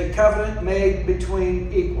syntheke is a covenant made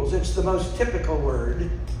between equals. It's the most typical word.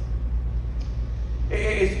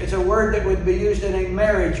 It's a word that would be used in a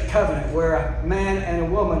marriage covenant where a man and a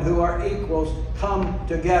woman who are equals come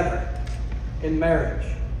together in marriage.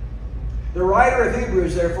 The writer of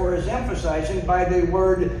Hebrews, therefore, is emphasizing by the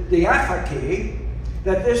word diatheke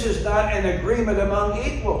that this is not an agreement among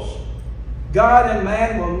equals. God and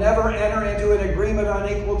man will never enter into an agreement on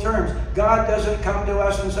equal terms. God doesn't come to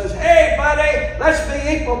us and says, hey, buddy, let's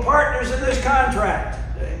be equal partners in this contract.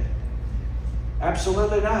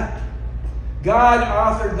 Absolutely not. God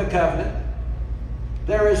authored the covenant.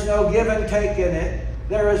 There is no give and take in it.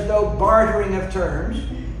 There is no bartering of terms.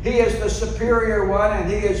 He is the superior one, and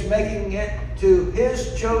he is making it to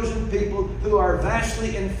his chosen people who are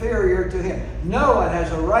vastly inferior to him. No one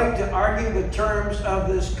has a right to argue the terms of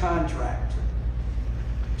this contract.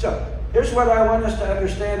 So, here's what I want us to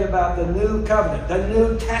understand about the New Covenant, the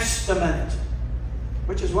New Testament,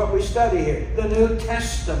 which is what we study here, the New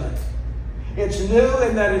Testament. It's new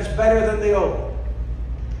in that it's better than the old.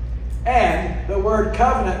 And the word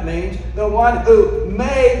covenant means the one who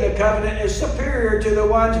made the covenant is superior to the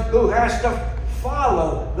one who has to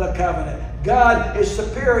follow the covenant. God is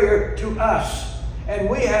superior to us. And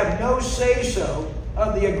we have no say-so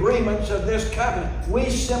of the agreements of this covenant. We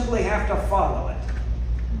simply have to follow it.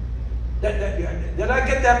 Did I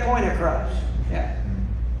get that point across? Yeah.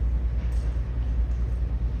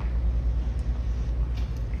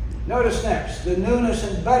 Notice next, the newness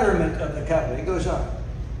and betterment of the covenant. It goes on.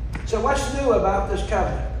 So what's new about this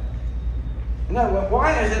covenant? No,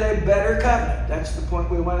 why is it a better covenant? That's the point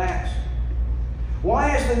we want to ask.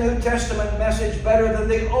 Why is the New Testament message better than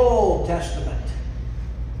the Old Testament?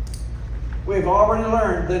 We've already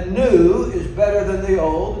learned the new is better than the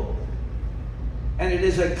old, and it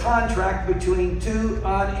is a contract between two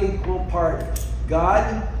unequal parties.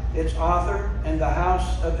 God, its author, and the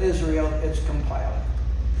house of Israel, its compiler.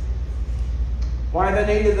 Why the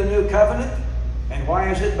need of the new covenant? And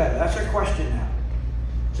why is it better? That's our question now.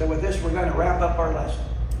 So with this, we're going to wrap up our lesson.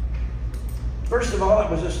 First of all, it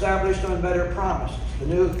was established on better promises. The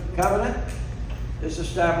new covenant is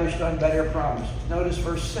established on better promises. Notice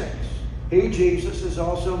verse 6. He, Jesus, is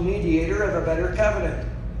also mediator of a better covenant,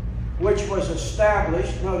 which was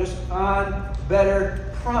established, notice, on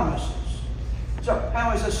better promises. So,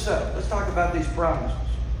 how is this so? Let's talk about these promises.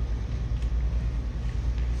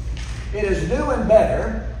 It is new and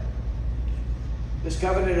better. This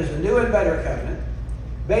covenant is a new and better covenant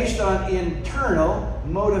based on internal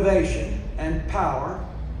motivation and power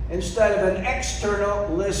instead of an external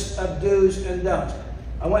list of do's and don'ts.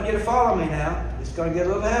 I want you to follow me now. It's going to get a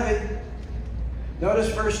little heavy.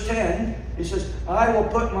 Notice verse 10. He says, I will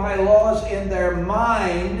put my laws in their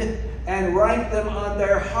mind and write them on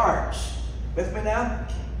their hearts. With me now?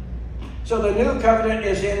 So the new covenant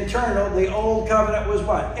is internal. The old covenant was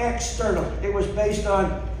what? External. It was based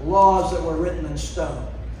on laws that were written in stone.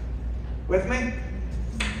 With me?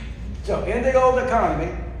 So in the old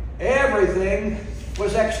economy, everything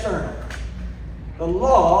was external. The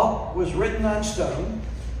law was written on stone.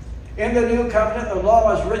 In the new covenant, the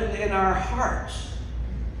law is written in our hearts.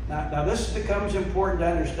 Now this becomes important to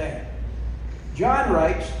understand. John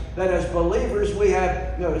writes that as believers we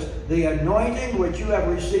have, notice, the anointing which you have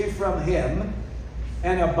received from him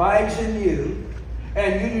and abides in you,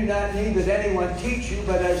 and you do not need that anyone teach you,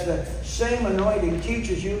 but as the same anointing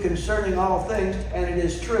teaches you concerning all things, and it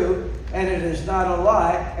is true, and it is not a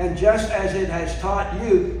lie, and just as it has taught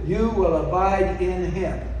you, you will abide in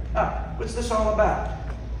him. Now, what's this all about?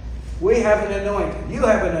 We have an anointing. You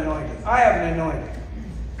have an anointing. I have an anointing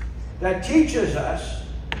that teaches us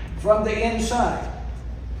from the inside.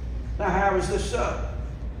 Now, how is this so?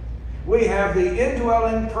 We have the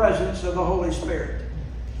indwelling presence of the Holy Spirit.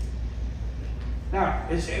 Now,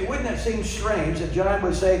 wouldn't it seem strange that John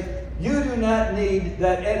would say, you do not need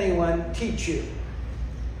that anyone teach you?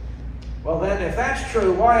 Well then, if that's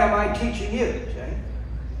true, why am I teaching you?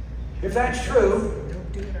 See? If that's true,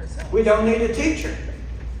 we don't need a teacher.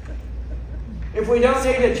 If we don't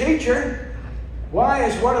need a teacher, why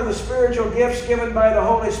is one of the spiritual gifts given by the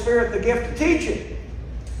Holy Spirit the gift of teaching?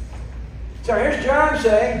 So here's John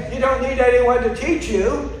saying, you don't need anyone to teach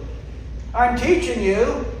you. I'm teaching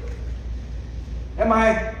you. Am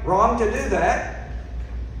I wrong to do that?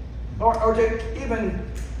 Or to even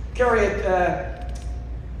carry it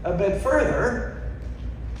a bit further,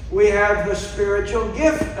 we have the spiritual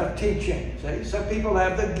gift of teaching. See, some people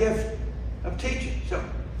have the gift of teaching. So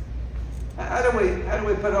how do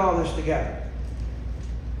we put all this together?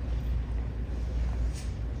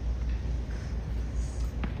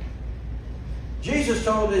 Jesus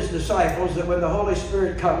told his disciples that when the Holy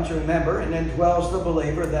Spirit comes, remember, and indwells the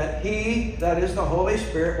believer, that he, that is the Holy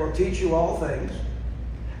Spirit, will teach you all things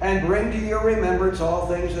and bring to your remembrance all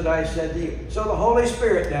things that I said to you. So the Holy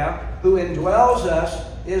Spirit now, who indwells us,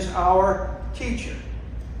 is our teacher.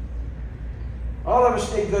 All of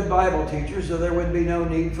us need good Bible teachers, so there would be no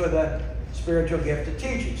need for the spiritual gift of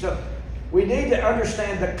teaching. So we need to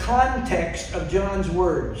understand the context of John's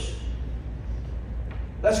words.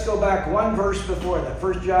 Let's go back one verse before that.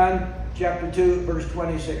 1 John chapter 2, verse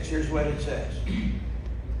 26. Here's what it says.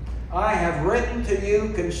 I have written to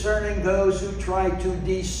you concerning those who try to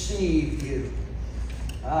deceive you.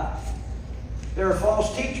 There are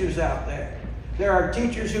false teachers out there. There are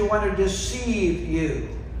teachers who want to deceive you.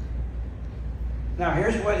 Now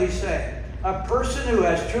here's what he's saying. A person who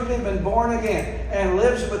has truly been born again and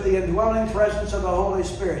lives with the indwelling presence of the Holy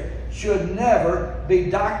Spirit should never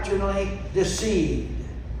be doctrinally deceived.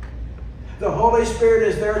 The Holy Spirit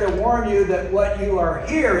is there to warn you that what you are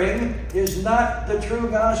hearing is not the true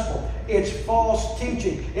gospel. It's false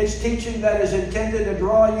teaching. It's teaching that is intended to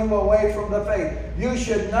draw you away from the faith. You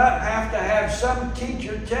should not have to have some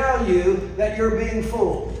teacher tell you that you're being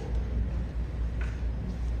fooled.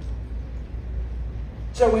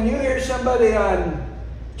 So when you hear somebody on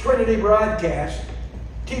Trinity broadcast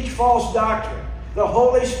teach false doctrine, the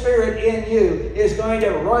Holy Spirit in you is going to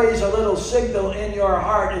raise a little signal in your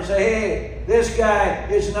heart and say, hey, this guy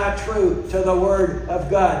is not true to the Word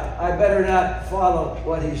of God. I better not follow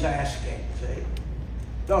what he's asking. See?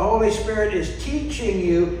 The Holy Spirit is teaching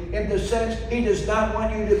you in the sense He does not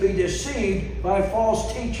want you to be deceived by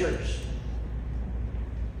false teachers.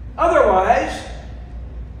 Otherwise,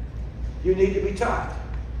 you need to be taught,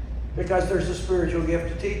 because there's a spiritual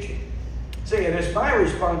gift of teaching. See, and it's my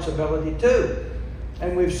responsibility too.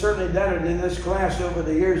 And we've certainly done it in this class over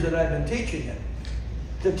the years that I've been teaching it.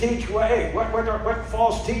 To teach what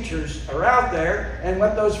false teachers are out there and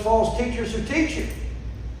what those false teachers are teaching.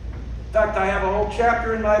 In fact, I have a whole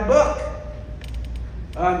chapter in my book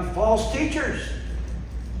on false teachers.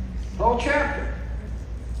 Whole chapter.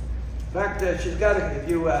 In fact, she's got it. If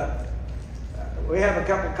you, we have a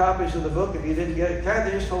couple copies of the book. If you didn't get it,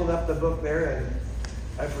 Kathy, just hold up the book there. And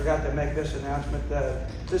I forgot to make this announcement.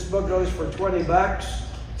 This book goes for $20.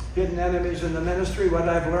 Hidden Enemies in the Ministry. What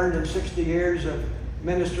I've learned in 60 years of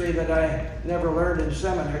ministry that I never learned in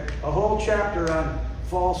seminary. A whole chapter on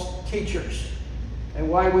false teachers and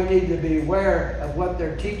why we need to be aware of what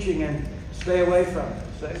they're teaching and stay away from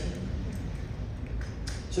it. See?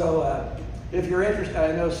 So if you're interested,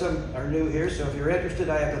 I know some are new here, so if you're interested,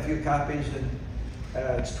 I have a few copies, and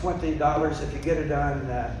it's $20. If you get it on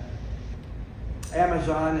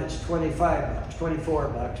Amazon, it's $25,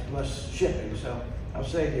 $24 plus shipping, so I'll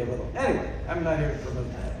save you a little. Anyway, I'm not here to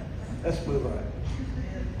promote that. Let's move on.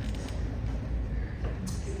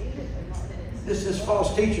 This is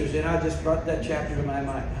false teachers, and I just brought that chapter to my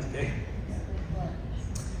mind. Okay.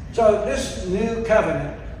 So this new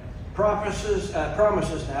covenant promises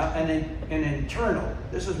now an internal.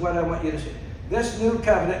 This is what I want you to see. This new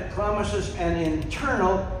covenant promises an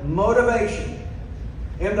internal motivation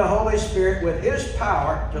in the Holy Spirit with His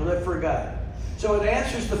power to live for God. So it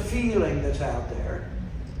answers the feeling that's out there.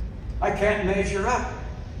 I can't measure up.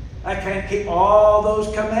 I can't keep all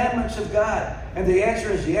those commandments of God. And the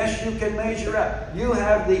answer is yes, you can measure up. You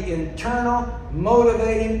have the internal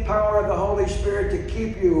motivating power of the Holy Spirit to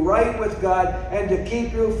keep you right with God and to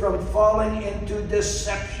keep you from falling into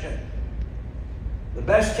deception. The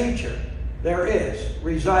best teacher there is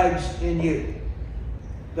resides in you.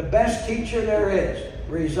 The best teacher there is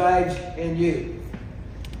resides in you.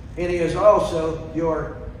 And He is also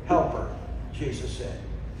your helper, Jesus said.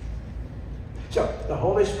 So, the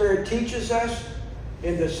Holy Spirit teaches us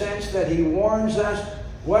in the sense that He warns us,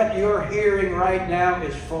 what you're hearing right now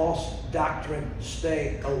is false doctrine.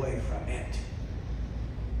 Stay away from it.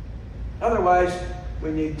 Otherwise,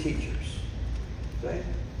 we need teachers. See?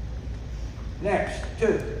 Next,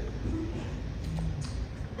 2.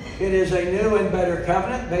 It is a new and better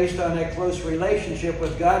covenant based on a close relationship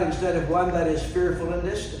with God instead of one that is fearful and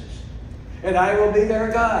distant. And I will be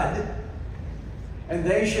their God, and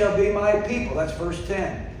they shall be my people. That's verse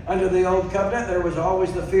 10. Under the old covenant, there was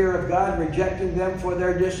always the fear of God, rejecting them for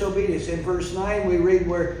their disobedience. In verse 9, we read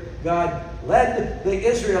where God led the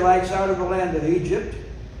Israelites out of the land of Egypt.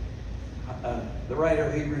 The writer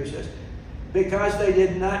of Hebrews says, because they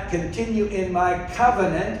did not continue in my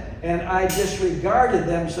covenant, and I disregarded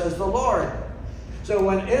them, says the Lord. So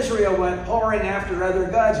when Israel went whoring after other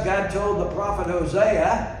gods, God told the prophet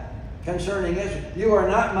Hosea concerning Israel, you are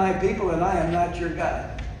not my people, and I am not your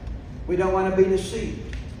God. We don't want to be deceived.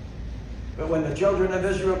 But when the children of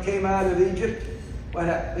Israel came out of Egypt, what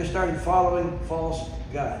happened? They started following false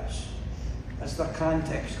gods. That's the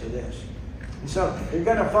context of this. And so, you're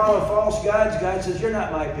going to follow false gods. God says, you're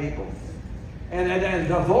not my people. And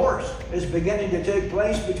divorce is beginning to take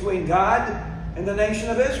place between God and the nation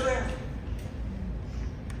of Israel.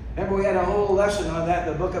 Remember, we had a whole lesson on that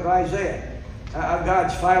in the book of Isaiah.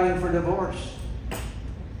 God's filing for divorce.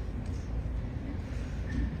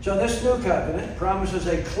 So this new covenant promises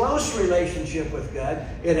a close relationship with God.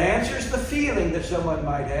 It answers the feeling that someone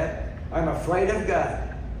might have. I'm afraid of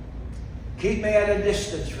God. Keep me at a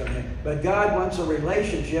distance from Him. But God wants a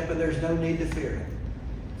relationship, and there's no need to fear Him.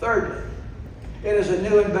 Thirdly, it is a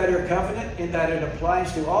new and better covenant in that it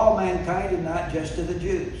applies to all mankind and not just to the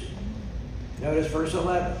Jews. Notice verse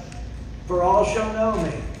 11. For all shall know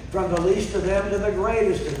me, from the least of them to the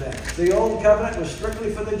greatest of them. The old covenant was strictly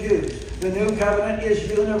for the Jews. The new covenant is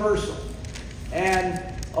universal. And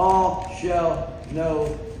all shall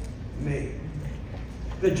know me.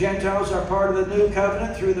 The Gentiles are part of the new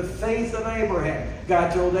covenant through the faith of Abraham.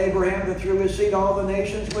 God told Abraham that through his seed all the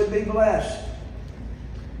nations would be blessed.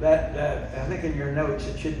 That I think in your notes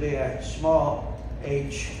it should be a small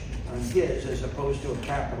h on his as opposed to a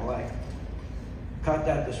capital A. Caught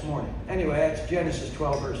that this morning. Anyway, that's Genesis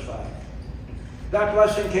 12, verse 5. That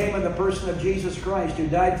blessing came in the person of Jesus Christ, who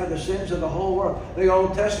died for the sins of the whole world. The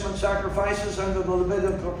Old Testament sacrifices under the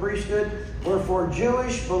Levitical priesthood were for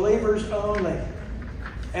Jewish believers only.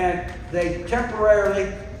 And they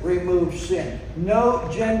temporarily removed sin. No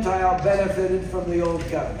Gentile benefited from the Old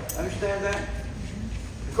Covenant. Understand that?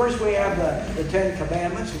 Of course, we have the Ten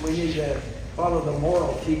Commandments, and we need to follow the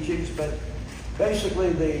moral teachings, but Basically,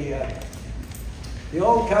 the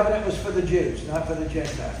old covenant was for the Jews, not for the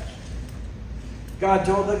Gentiles. God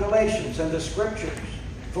told the Galatians and the Scriptures,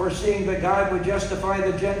 foreseeing that God would justify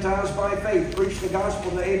the Gentiles by faith, preach the gospel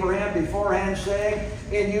to Abraham beforehand, saying,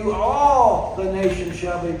 in you all the nations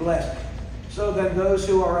shall be blessed. So then those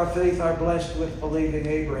who are of faith are blessed with believing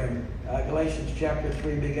Abraham. Galatians chapter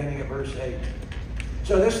 3, beginning at verse 8.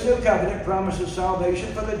 So this new covenant promises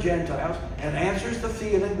salvation for the Gentiles and answers the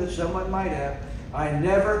feeling that someone might have, I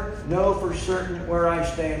never know for certain where I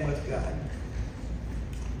stand with God.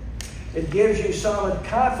 It gives you solid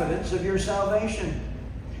confidence of your salvation.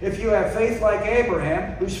 If you have faith like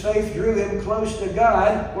Abraham, whose faith drew him close to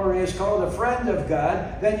God, or he is called a friend of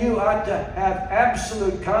God, then you ought to have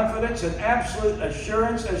absolute confidence and absolute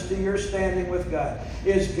assurance as to your standing with God.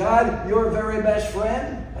 Is God your very best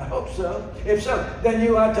friend? I hope so. If so, then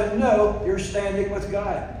you ought to know you're standing with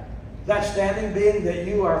God. That standing being that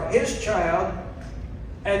you are His child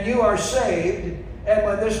and you are saved, and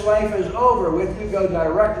when this life is over with, you go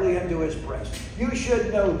directly into His presence. You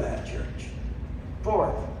should know that, church.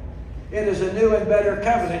 Fourth, it is a new and better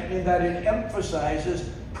covenant in that it emphasizes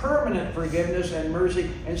permanent forgiveness and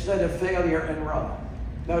mercy instead of failure and wrong.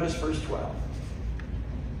 Notice verse 12.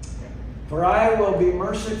 For I will be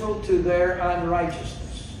merciful to their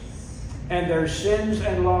unrighteousness and their sins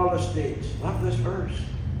and lawless deeds. Love this verse.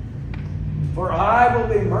 For I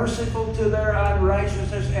will be merciful to their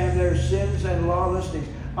unrighteousness and their sins and lawless deeds.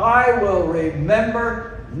 I will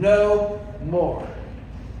remember no more.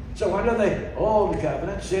 So under the old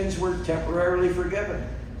covenant, sins were temporarily forgiven,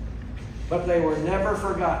 but they were never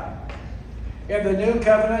forgotten. In the new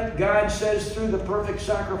covenant, God says through the perfect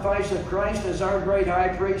sacrifice of Christ as our great high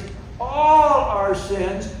priest, all our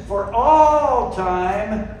sins for all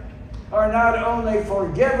time are not only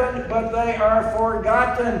forgiven, but they are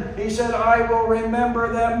forgotten. He said, I will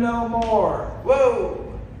remember them no more.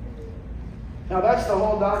 Whoa! Now that's the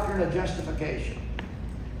whole doctrine of justification.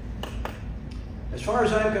 As far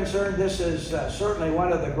as I'm concerned, this is certainly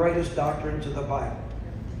one of the greatest doctrines of the Bible.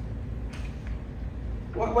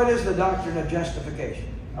 What is the doctrine of justification?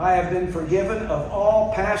 I have been forgiven of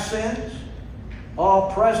all past sins,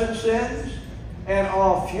 all present sins, and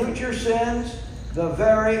all future sins the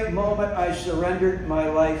very moment I surrendered my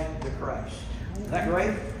life to Christ. Isn't that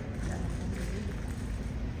great?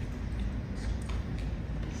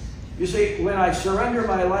 You see, when I surrender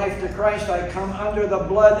my life to Christ, I come under the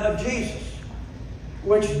blood of Jesus,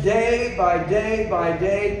 which day by day by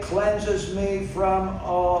day cleanses me from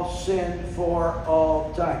all sin for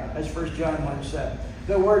all time. That's 1 John 1:7.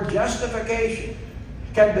 The word justification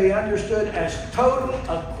can be understood as total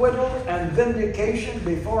acquittal and vindication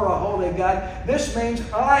before a holy God. This means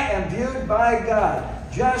I am viewed by God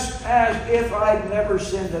just as if I'd never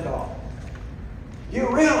sinned at all. You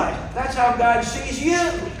realize that's how God sees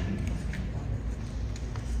you.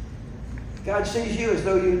 God sees you as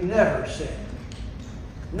though you never sinned.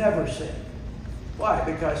 Never sinned. Why?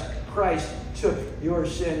 Because Christ took your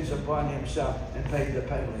sins upon Himself and paid the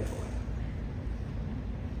penalty for it.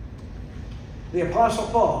 The Apostle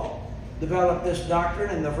Paul developed this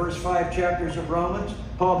doctrine in the first 5 chapters of Romans.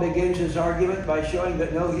 Paul begins his argument by showing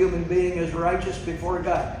that no human being is righteous before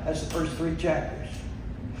God. That's the first 3 chapters.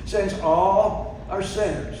 Since all are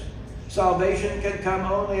sinners, salvation can come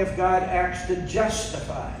only if God acts to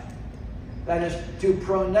justify. That is, to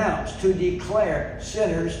pronounce, to declare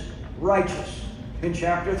sinners righteous. In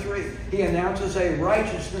chapter 3, he announces a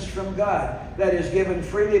righteousness from God that is given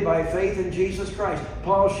freely by faith in Jesus Christ.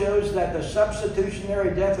 Paul shows that the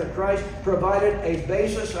substitutionary death of Christ provided a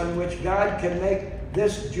basis on which God can make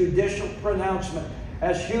this judicial pronouncement.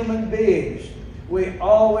 As human beings, we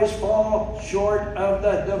always fall short of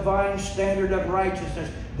the divine standard of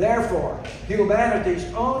righteousness. Therefore, humanity's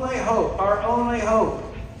only hope, our only hope,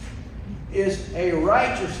 is a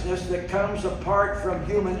righteousness that comes apart from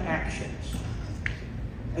human actions.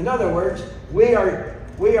 In other words, we've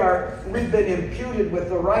been imputed with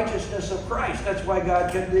the righteousness of Christ. That's why God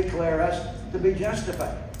can declare us to be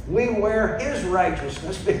justified. We wear His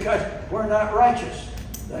righteousness because we're not righteous.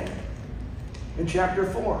 In chapter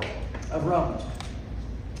 4 of Romans,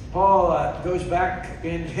 Paul goes back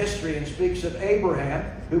in history and speaks of Abraham,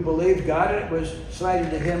 who believed God, and it was cited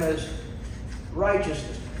to him as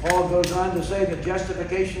righteousness. Paul goes on to say that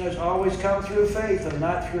justification has always come through faith and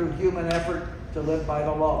not through human effort to live by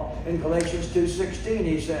the law. In Galatians 2:16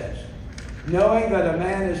 he says, knowing that a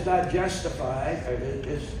man is not justified, or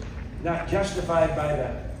is not justified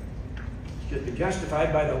by should be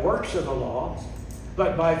justified by the works of the law,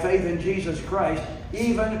 but by faith in Jesus Christ,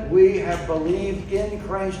 even we have believed in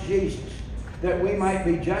Christ Jesus, that we might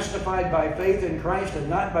be justified by faith in Christ and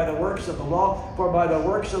not by the works of the law. For by the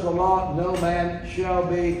works of the law no man shall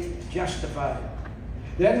be justified.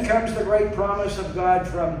 Then comes the great promise of God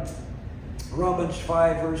from Romans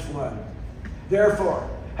 5, verse 1. Therefore,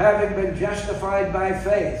 having been justified by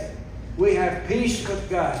faith, we have peace with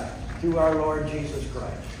God through our Lord Jesus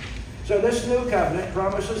Christ. So this new covenant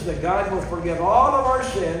promises that God will forgive all of our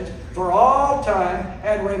sins for all time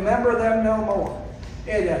and remember them no more.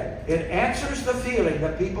 It answers the feeling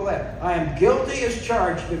that people have. I am guilty as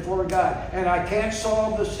charged before God, and I can't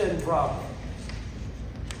solve the sin problem.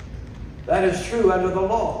 That is true under the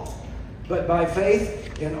law. But by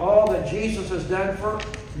faith in all that Jesus has done for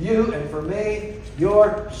you and for me,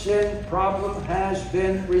 your sin problem has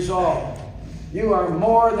been resolved. You are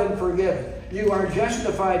more than forgiven. You are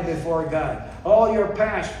justified before God. All your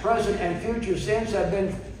past, present, and future sins have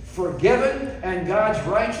been forgiven, and God's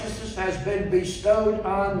righteousness has been bestowed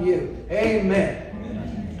on you. Amen.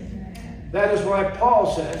 Amen. That is why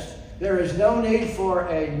Paul says there is no need for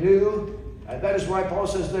a new, that is why Paul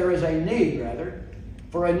says there is a need, rather,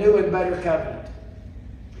 for a new and better covenant.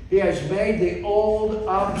 He has made the old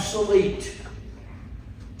obsolete.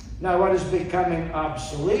 Now, what is becoming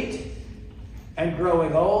obsolete and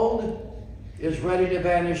growing old is ready to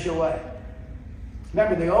vanish away.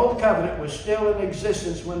 Remember, the Old Covenant was still in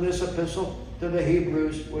existence when this epistle to the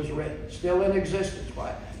Hebrews was written. Still in existence.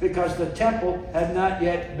 Why? Because the temple had not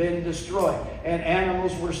yet been destroyed, and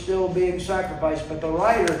animals were still being sacrificed. But the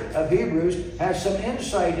writer of Hebrews has some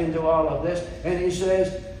insight into all of this, and he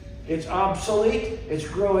says it's obsolete, it's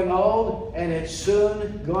growing old, and it's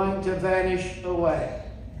soon going to vanish away.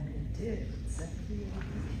 And it did.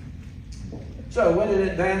 So when did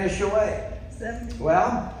it vanish away? 70.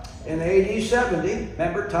 Well, in AD 70,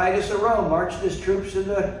 remember Titus of Rome marched his troops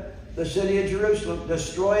into the city of Jerusalem,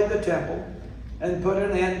 destroyed the temple, and put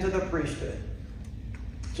an end to the priesthood.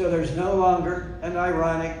 So there's no longer an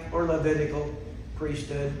Aaronic or Levitical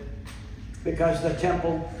priesthood because the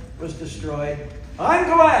temple was destroyed. I'm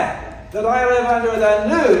glad that I live under the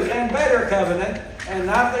new and better covenant and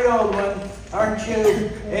not the old one. Aren't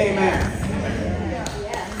you? Amen.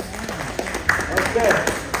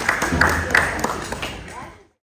 Okay.